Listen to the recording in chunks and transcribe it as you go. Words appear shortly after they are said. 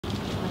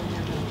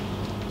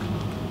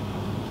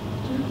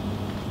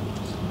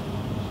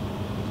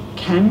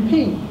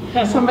Camping.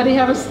 Somebody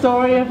have a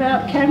story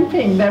about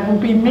camping? That will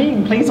be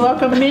Ming. Please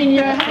welcome Ming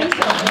Johanson.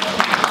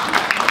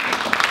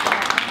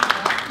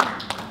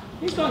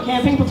 Who's gone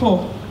camping before?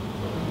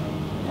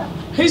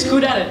 Who's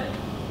good at it?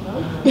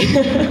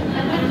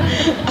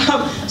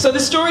 So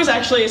this story is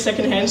actually a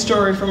second-hand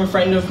story from a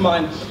friend of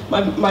mine,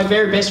 my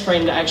very best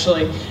friend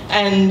actually,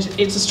 and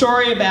it's a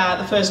story about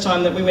the first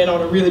time that we went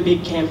on a really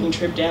big camping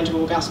trip down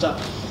to Augusta.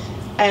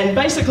 And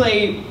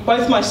basically,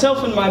 both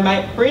myself and my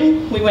mate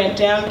Bryn, we went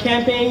down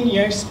camping,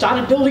 you know,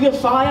 started building a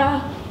fire.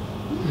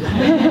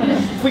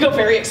 We got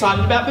very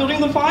excited about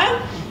building the fire,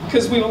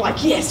 because we were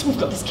like, yes, we've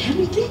got this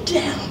camping thing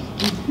down.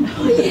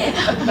 Oh yeah.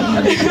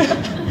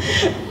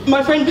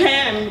 My friend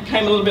Pam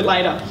came a little bit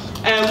later,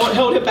 and what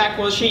held her back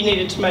was she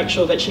needed to make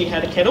sure that she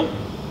had a kettle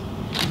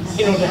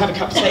in order to have a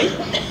cup of tea.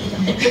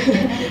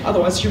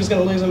 Otherwise she was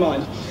going to lose her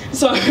mind.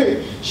 So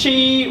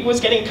she was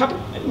getting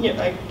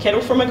a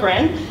kettle from her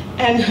gran,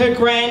 and her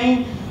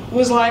gran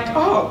was like,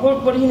 oh,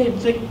 what do you need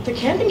the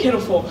camping kettle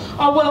for?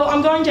 Oh, well,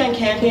 I'm going down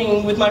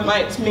camping with my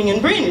mates Ming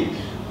and Bryn.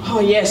 Oh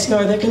yes,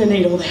 no, they're going to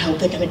need all the help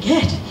they're going to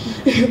get.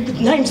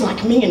 With names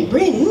like Ming and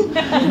Bryn,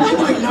 they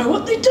won't know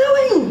what they're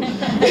doing.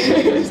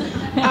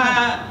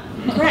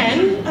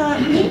 Gran,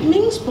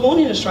 Ming's born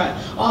in Australia.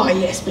 Oh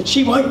yes, but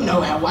she won't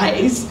know our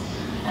ways.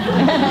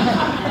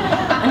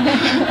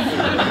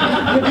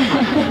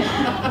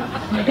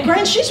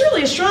 Gran, she's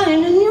really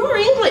Australian and you're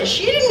English.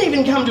 You didn't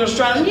even come to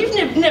Australia.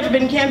 You've never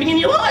been camping in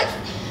your life.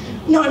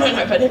 No,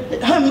 but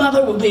her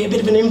mother will be a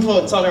bit of an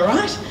influence on her,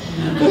 right?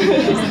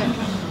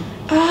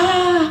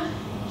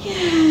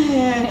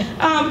 Yeah.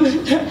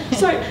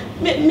 So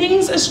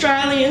Ming's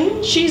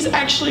Australian. She's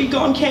actually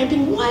gone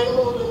camping way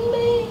more than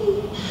me.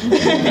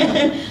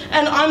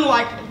 And I'm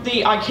like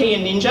the IKEA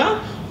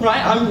ninja,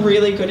 right? I'm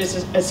really good at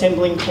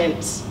assembling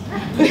tents.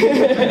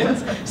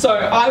 So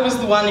I was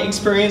the one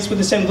experienced with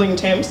assembling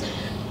tents.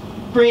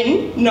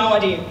 Bryn, no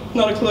idea,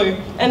 not a clue.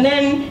 And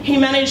then he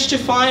managed to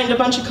find a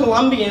bunch of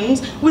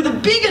Colombians with a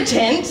bigger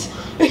tent.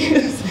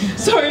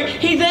 So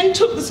he then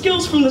took the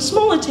skills from the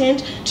smaller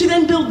tent to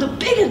then build the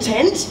bigger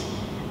tent.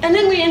 And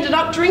then we ended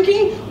up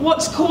drinking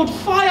what's called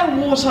fire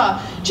water.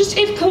 Just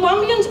if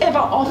Colombians ever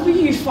offer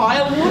you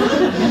fire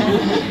water,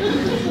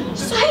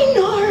 say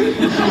no.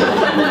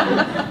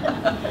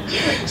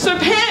 So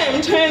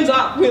Pam turns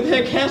up with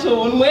her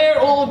kettle and we're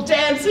all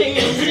dancing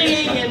and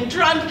singing and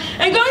drunk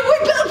and going, we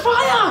built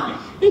fire!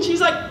 And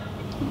she's like,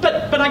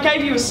 but I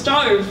gave you a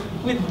stove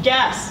with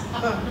gas,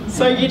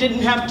 so you didn't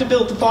have to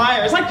build the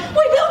fire. It's like,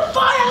 we built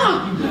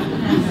fire!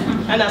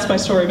 And that's my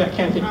story about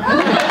camping.